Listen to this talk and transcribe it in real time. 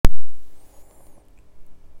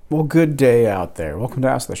Well, good day out there. Welcome to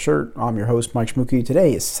Ask the Shirt. I'm your host, Mike Schmooky.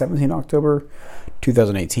 Today is 17 October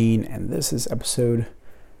 2018, and this is episode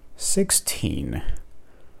 16.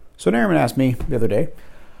 So, an airman asked me the other day,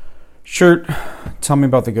 Shirt, tell me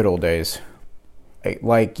about the good old days.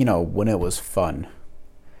 Like, when it was fun.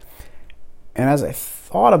 And as I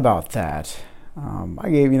thought about that, I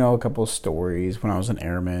gave, a couple of stories when I was an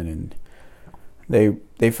airman, and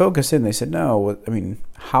they focused in. They said, no,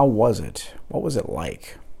 how was it? What was it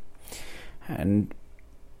like? And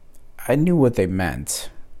I knew what they meant,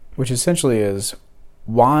 which essentially is,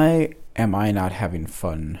 why am I not having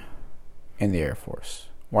fun in the Air Force?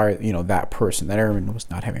 Why, that airman was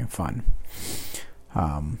not having fun.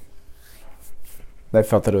 I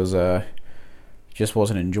felt that it was just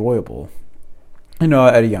wasn't enjoyable.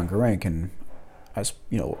 At a younger rank, and I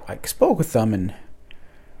spoke with them, and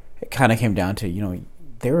it kind of came down to,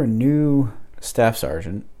 they're a new staff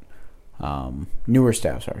sergeant. Newer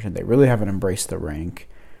staff sergeant. They really haven't embraced the rank.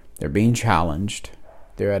 They're being challenged.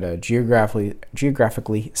 They're at a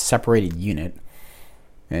geographically separated unit,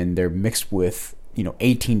 and they're mixed with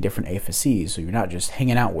 18 different AFSCs. So you're not just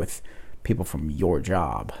hanging out with people from your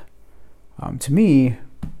job. To me,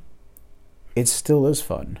 it still is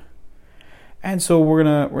fun, and so we're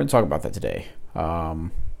gonna talk about that today.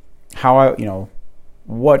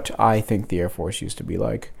 What I think the Air Force used to be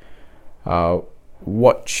like.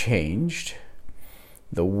 What changed,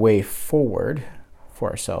 the way forward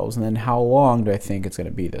for ourselves, and then how long do I think it's going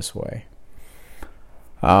to be this way.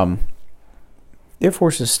 The Air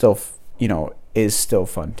Force is still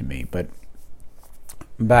fun to me, but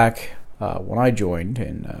back when I joined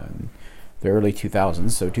in the early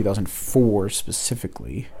 2000s, so 2004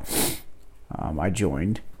 specifically, I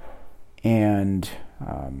joined, and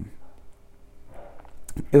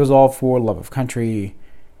it was all for love of country,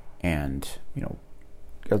 and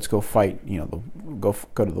let's go fight, go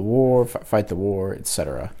to the war, fight the war,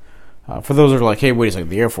 etc. For those that are like, hey, wait a second,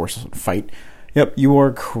 the Air Force doesn't fight. Yep, you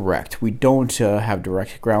are correct. We don't have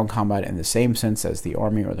direct ground combat in the same sense as the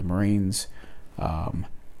Army or the Marines.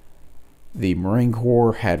 The Marine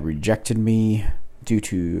Corps had rejected me due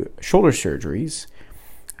to shoulder surgeries.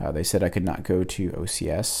 They said I could not go to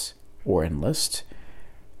OCS or enlist,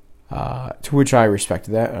 to which I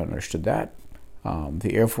respected that and understood that.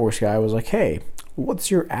 The Air Force guy was like, hey,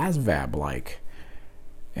 what's your ASVAB like?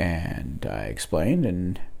 And I explained,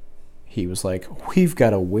 and he was like, we've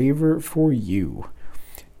got a waiver for you.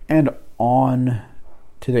 And on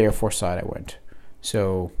to the Air Force side I went.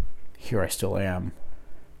 So here I still am,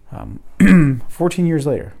 14 years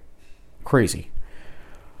later. Crazy.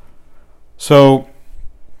 So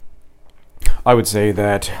I would say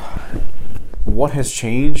that what has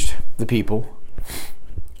changed? The people.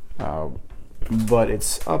 But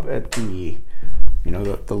it's up at the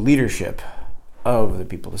leadership of the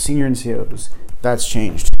people, the senior NCOs. That's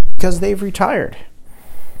changed because they've retired.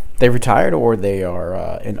 They've retired, or they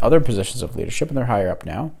are in other positions of leadership, and they're higher up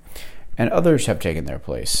now. And others have taken their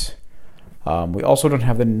place. We also don't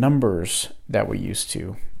have the numbers that we used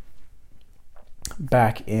to.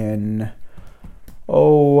 Back in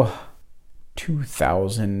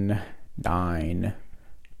 2009,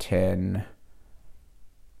 10.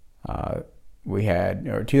 We had,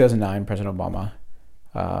 2009, President Obama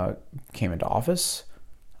came into office.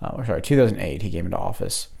 2008, he came into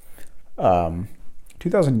office.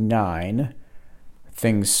 2009,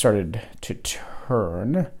 things started to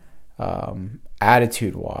turn,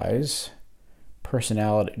 attitude-wise,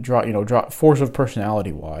 force of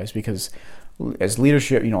personality-wise, because as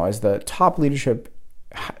leadership, as the top leadership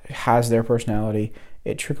has their personality,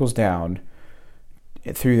 it trickles down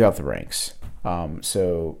throughout the ranks.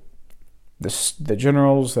 So the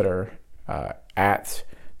generals that are at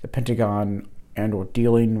the Pentagon and or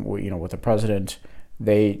dealing with the president,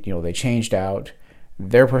 they changed out.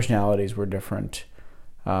 Their personalities were different.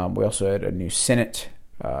 We also had a new Senate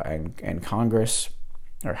and Congress,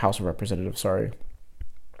 or House of Representatives, sorry.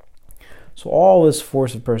 So all this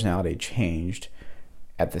force of personality changed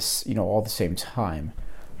at this, all at the same time.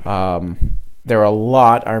 There are a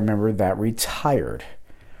lot, I remember, that retired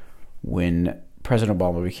when President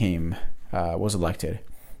Obama was elected.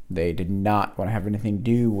 They did not want to have anything to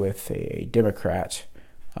do with a Democrat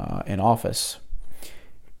in office.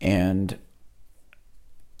 And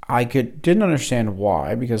I didn't understand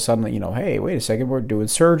why, because suddenly, hey, wait a second, we're doing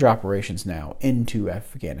surge operations now into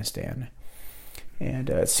Afghanistan. And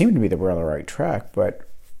it seemed to me that we're on the right track, but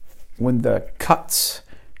when the cuts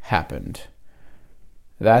happened,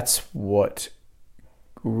 that's what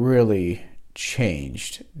really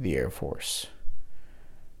changed the Air Force.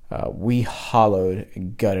 We hollowed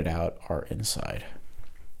and gutted out our inside.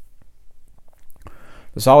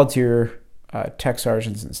 the solid tier tech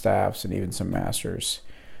sergeants and staffs, and even some masters,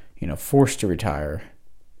 forced to retire.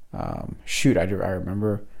 I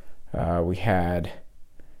remember we had,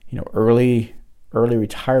 early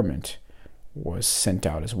retirement was sent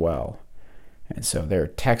out as well. And so there are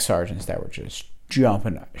tech sergeants that were just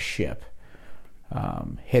jumping ship,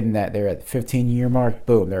 hitting that they're at the 15-year mark,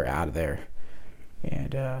 boom, they're out of there.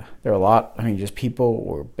 And there are a lot, just people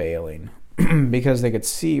were bailing because they could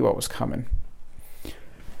see what was coming.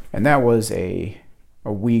 And that was a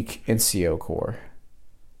weak NCO Corps,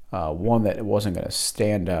 one that wasn't going to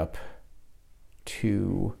stand up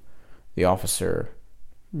to the officer,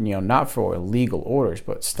 not for illegal orders,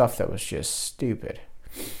 but stuff that was just stupid.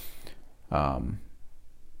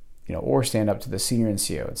 Or stand up to the senior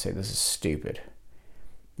NCO and say, this is stupid.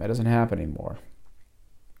 That doesn't happen anymore.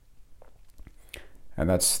 And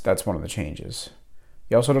that's one of the changes.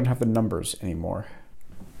 You also don't have the numbers anymore.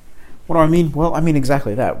 What do I mean? Well, I mean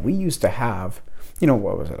exactly that. We used to have,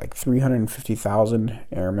 what was it, like 350,000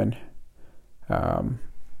 airmen.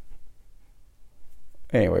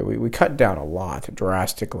 Anyway, we cut down a lot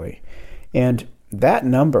drastically. And that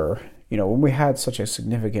number, when we had such a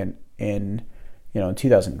significant in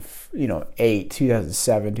 2008,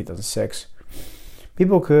 2007, 2006,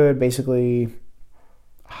 people could basically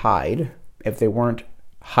hide if they weren't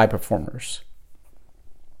high performers.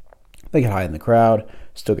 They could hide in the crowd,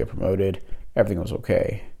 still get promoted, everything was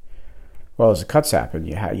okay. Well, as the cuts happened,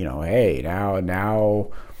 you had, hey, now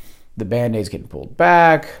the Band-Aid's getting pulled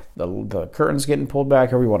back, the curtain's getting pulled back,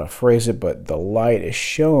 however you want to phrase it, but the light is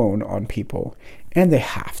shown on people, and they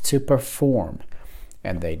have to perform.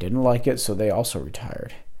 And they didn't like it, so they also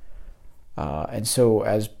retired. And so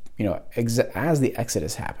as the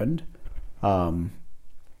exodus happened, and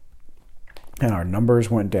our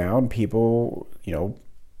numbers went down, people,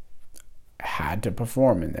 had to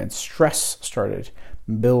perform, and stress started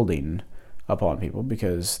building upon people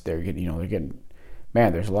because they're getting,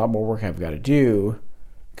 man, there's a lot more work I've got to do,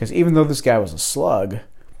 because even though this guy was a slug,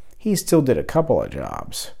 he still did a couple of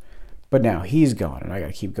jobs, but now he's gone, and I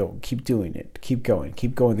got to keep doing it, keep going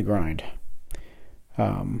the grind.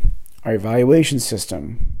 Our evaluation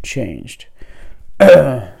system changed,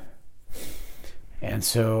 and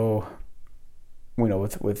so,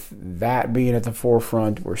 with that being at the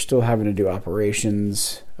forefront, we're still having to do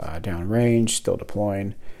operations downrange, still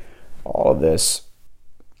deploying. All of this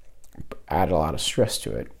added a lot of stress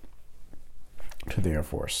to it, to the Air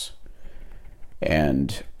Force,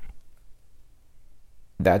 and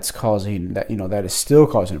that's causing that. That is still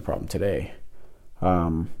causing a problem today.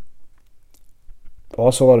 Also,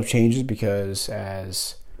 a lot of changes because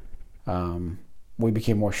as we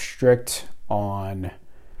became more strict on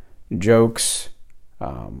jokes,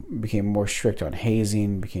 became more strict on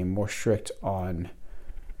hazing, became more strict on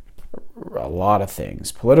a lot of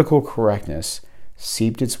things. Political correctness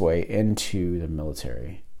seeped its way into the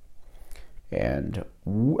military. And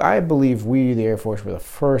I believe we, the Air Force, were the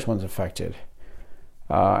first ones affected.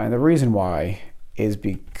 And the reason why is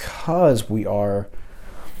because we are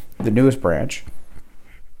the newest branch.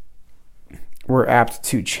 We're apt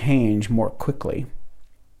to change more quickly,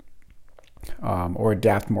 or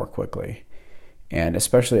adapt more quickly. And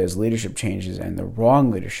especially as leadership changes and the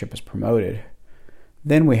wrong leadership is promoted,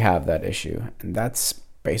 then we have that issue. And that's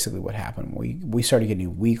basically what happened. We started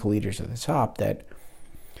getting weak leaders at the top that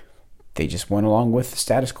they just went along with the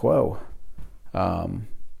status quo.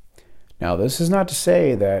 Now, this is not to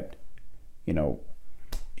say that, hey,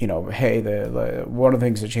 the one of the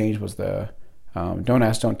things that changed was the Don't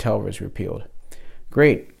Ask, Don't Tell was repealed.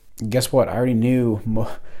 Great. Guess what? I already knew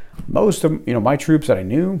most of my troops that I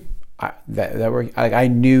knew that were I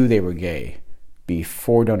knew they were gay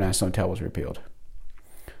before Don't Ask, Don't Tell was repealed.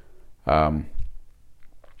 So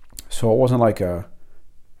it wasn't like a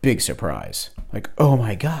big surprise. Like, oh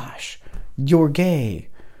my gosh, you're gay.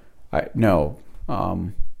 No.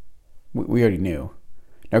 We already knew.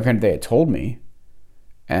 Now, granted, they had told me,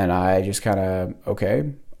 and I just kind of,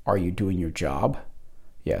 okay, are you doing your job?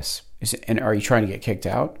 Yes. And are you trying to get kicked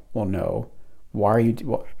out? Well, no. Why are you?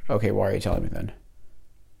 Well, okay, why are you telling me then?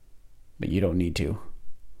 But you don't need to.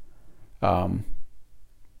 That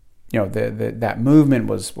movement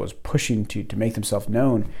was pushing to make themselves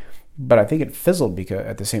known, but I think it fizzled because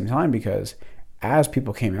at the same time, because as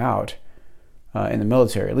people came out in the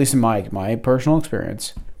military, at least in my personal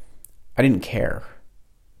experience, I didn't care.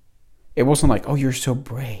 It wasn't like, oh, you're so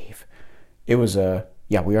brave. It was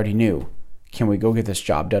yeah, we already knew. Can we go get this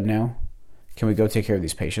job done now? Can we go take care of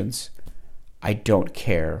these patients? I don't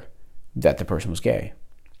care that the person was gay.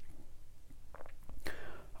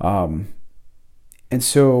 And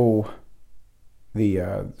so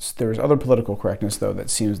there's other political correctness though that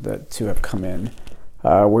seems to have come in,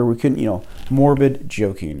 where we couldn't, morbid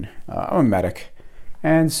joking. I'm a medic,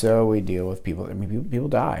 and so we deal with people. I mean, people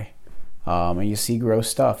die, and you see gross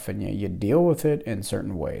stuff, and you deal with it in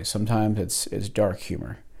certain ways. Sometimes it's dark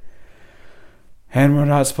humor, and we're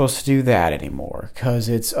not supposed to do that anymore because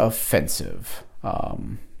it's offensive.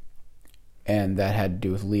 And that had to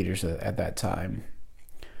do with leaders at that time.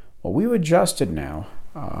 Well, we've adjusted now.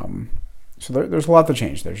 So there's a lot that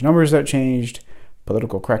changed. There's numbers that changed.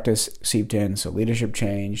 Political correctness seeped in, so leadership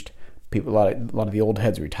changed. A lot of the old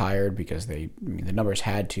heads retired because the numbers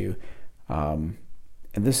had to. And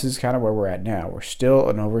this is kind of where we're at now. We're still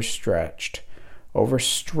an overstressed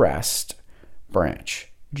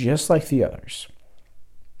branch, just like the others.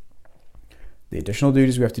 The additional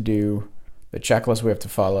duties we have to do, the checklist we have to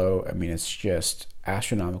follow, I mean, it's just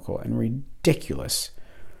astronomical and ridiculous.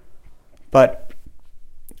 But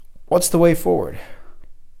what's the way forward?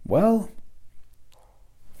 Well,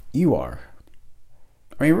 you are.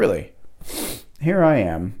 I mean, really. Here I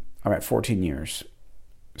am. I'm at 14 years.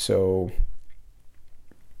 So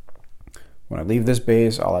when I leave this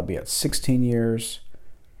base, I'll be at 16 years.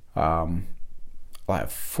 I'll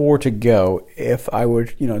have 4 to go if I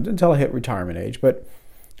would, until I hit retirement age. But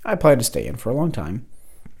I plan to stay in for a long time.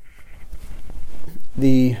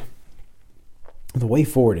 The way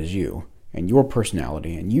forward is you and your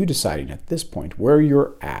personality, and you deciding at this point where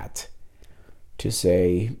you're at to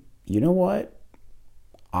say, you know what?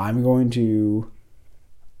 I'm going to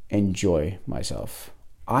enjoy myself.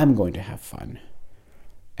 I'm going to have fun.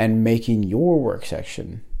 And making your work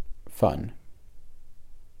section fun.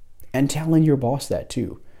 And telling your boss that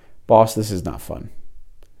too. Boss, this is not fun.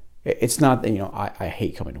 It's not that, I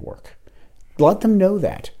hate coming to work. Let them know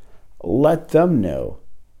that. Let them know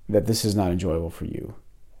that this is not enjoyable for you.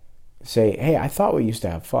 Say, hey, I thought we used to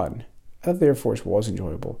have fun. I thought the Air Force was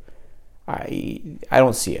enjoyable. I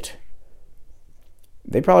don't see it.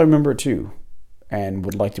 They probably remember it too and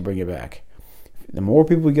would like to bring it back. The more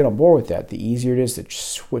people get on board with that, the easier it is to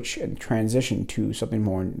switch and transition to something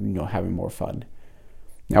more, having more fun.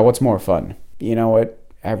 Now, what's more fun? You know what?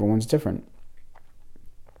 Everyone's different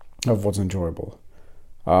of what's enjoyable.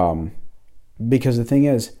 Because the thing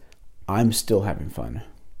is, I'm still having fun.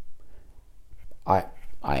 I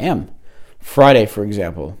am. Friday, for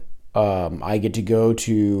example, I get to go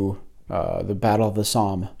to the Battle of the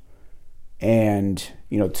Somme, and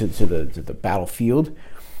to the battlefield,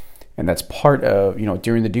 and that's part of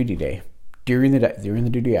during the duty day, during the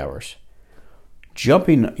duty hours.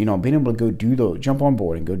 Jumping, being able to jump on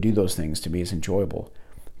board and go do those things to me is enjoyable.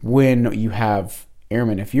 When you have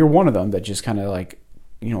airmen, if you're one of them that just kind of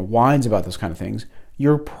whines about those kind of things,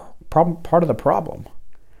 you're part of the problem.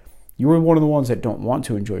 You're one of the ones that don't want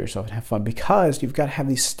to enjoy yourself and have fun because you've got to have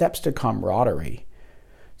these steps to camaraderie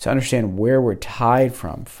to understand where we're tied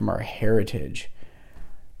from our heritage,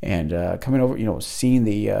 and coming over, seeing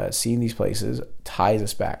these places ties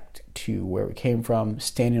us back to where we came from.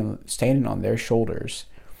 Standing on their shoulders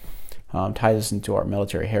ties us into our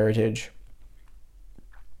military heritage.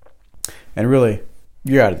 And really,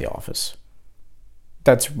 you're out of the office.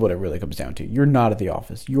 That's what it really comes down to. You're not at the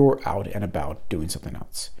office. You're out and about doing something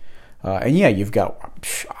else. And yeah, I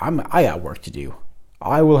got work to do.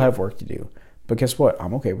 I will have work to do. But guess what?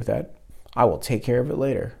 I'm okay with that. I will take care of it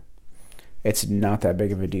later. It's not that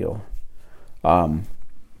big of a deal. So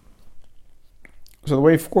the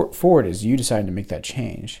way forward is you decide to make that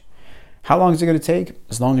change. How long is it going to take?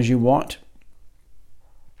 As long as you want.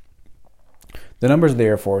 The numbers of the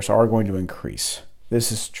Air Force are going to increase. This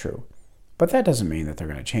is true. But that doesn't mean that they're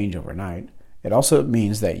going to change overnight. It also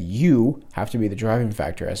means that you have to be the driving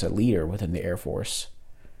factor as a leader within the Air Force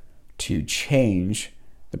to change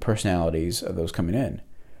the personalities of those coming in,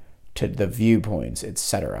 to the viewpoints,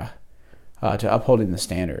 etc., to upholding the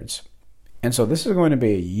standards. And so this is going to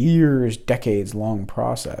be a years, decades-long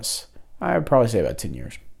process. I would probably say about 10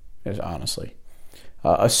 years, honestly.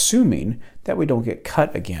 Assuming that we don't get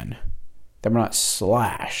cut again, that we're not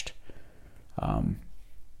slashed.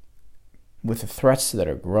 With the threats that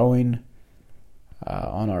are growing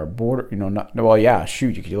on our border, you can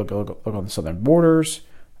look on the southern borders.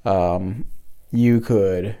 You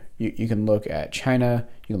can look at China.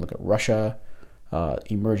 You can look at Russia,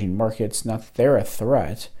 emerging markets. Not that they're a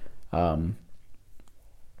threat, but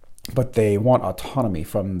they want autonomy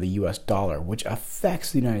from the U.S. dollar, which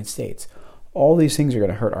affects the United States. All these things are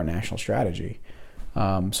going to hurt our national strategy.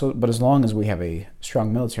 But as long as we have a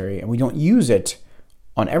strong military and we don't use it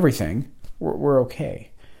on everything, we're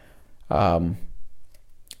okay.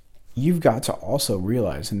 You've got to also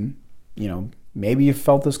realize, and maybe you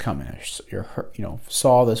felt this coming,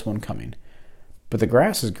 saw this one coming. But the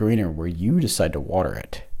grass is greener where you decide to water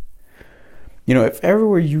it. You know, if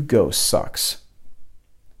everywhere you go sucks,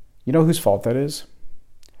 you know whose fault that is?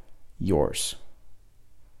 Yours.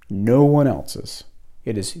 No one else's.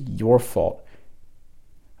 It is your fault.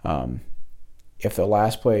 If the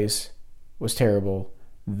last place was terrible,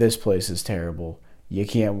 this place is terrible. You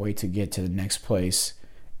can't wait to get to the next place,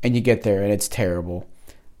 and you get there and it's terrible.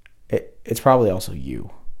 It's probably also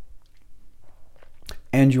you.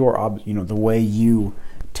 And the way you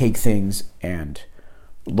take things and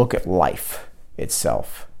look at life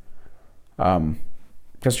itself.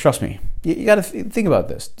 Because trust me, you got to think about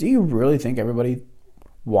this. Do you really think everybody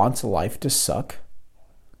wants life to suck?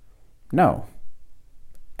 No.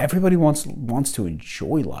 Everybody wants to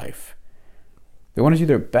enjoy life. They want to do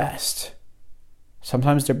their best.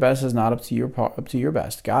 Sometimes their best is not up to your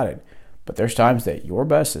best. Got it. But there's times that your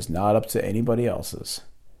best is not up to anybody else's.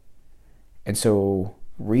 And so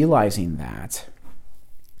realizing that,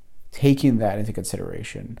 taking that into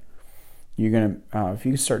consideration, you're going to, if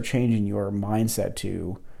you start changing your mindset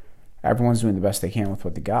to everyone's doing the best they can with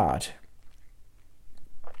what they got,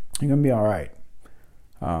 you're going to be all right.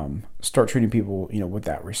 Start treating people,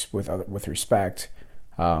 with respect.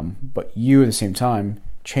 But you at the same time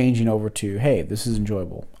changing over to, hey, this is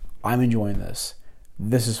enjoyable. I'm enjoying this.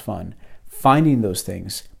 This is fun. Finding those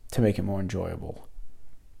things to make it more enjoyable.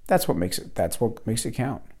 That's what makes it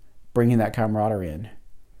count. Bringing that camaraderie in.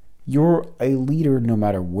 You're a leader no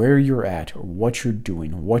matter where you're at or what you're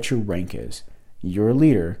doing, what your rank is. You're a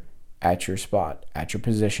leader at your spot, at your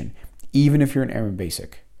position. Even if you're an airman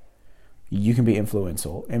basic, you can be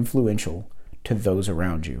influential to those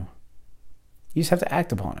around you. You just have to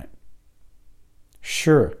act upon it.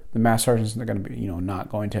 Sure, the master sergeant's not going to be, not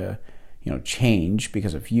going to, change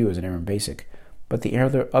because of you as an airman basic, but the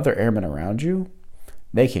other airmen around you,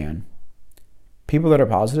 they can. People that are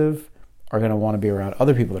positive are going to want to be around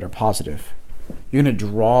other people that are positive. You're going to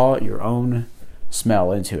draw your own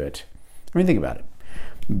smell into it. I mean, think about it.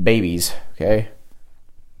 Babies, okay?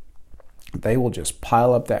 They will just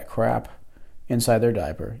pile up that crap inside their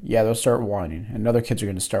diaper. Yeah, they'll start whining, and other kids are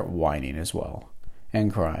going to start whining as well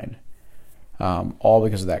and crying. All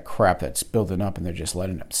because of that crap that's building up, and they're just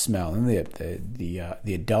letting it smell. And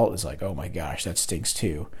the adult is like, oh my gosh, that stinks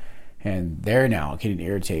too. And they're now getting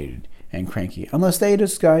irritated and cranky unless they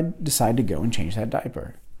decide to go and change that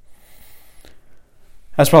diaper.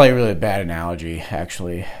 That's probably a really bad analogy,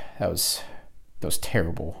 actually. That was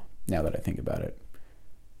terrible now that I think about it.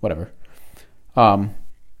 Whatever.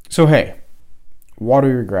 So hey, water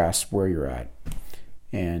your grass where you're at.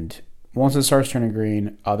 And once it starts turning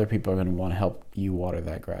green, other people are going to want to help you water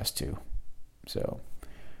that grass too. So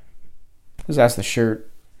that's the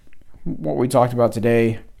shirt. What we talked about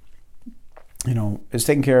today, is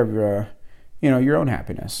taking care of your own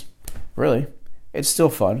happiness. Really, it's still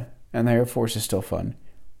fun, and the Air Force is still fun.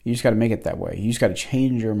 You just got to make it that way. You just got to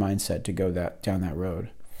change your mindset to go down that road.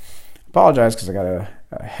 Apologize because I got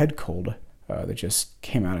a head cold that just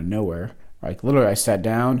came out of nowhere. Like literally, I sat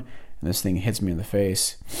down and this thing hits me in the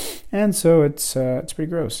face, and so it's pretty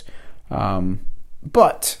gross.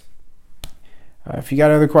 But if you got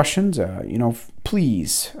other questions,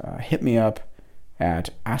 please hit me up at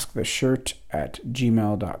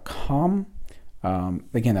asktheshirt@gmail.com.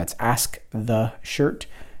 Again, that's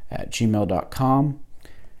asktheshirt@gmail.com.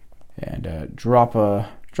 And drop a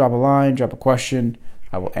line, drop a question.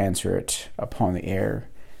 I will answer it upon the air,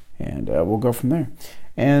 and we'll go from there.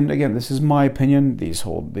 And again, this is my opinion. These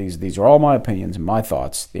are all my opinions and my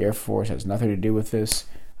thoughts. The Air Force has nothing to do with this.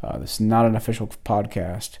 This is not an official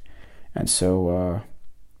podcast. And so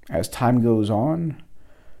as time goes on,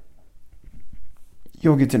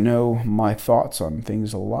 you'll get to know my thoughts on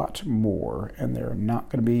things a lot more. And they're not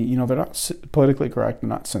going to be, they're not politically correct. They're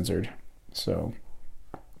not censored. So,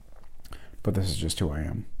 but this is just who I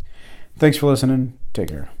am. Thanks for listening. Take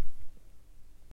care.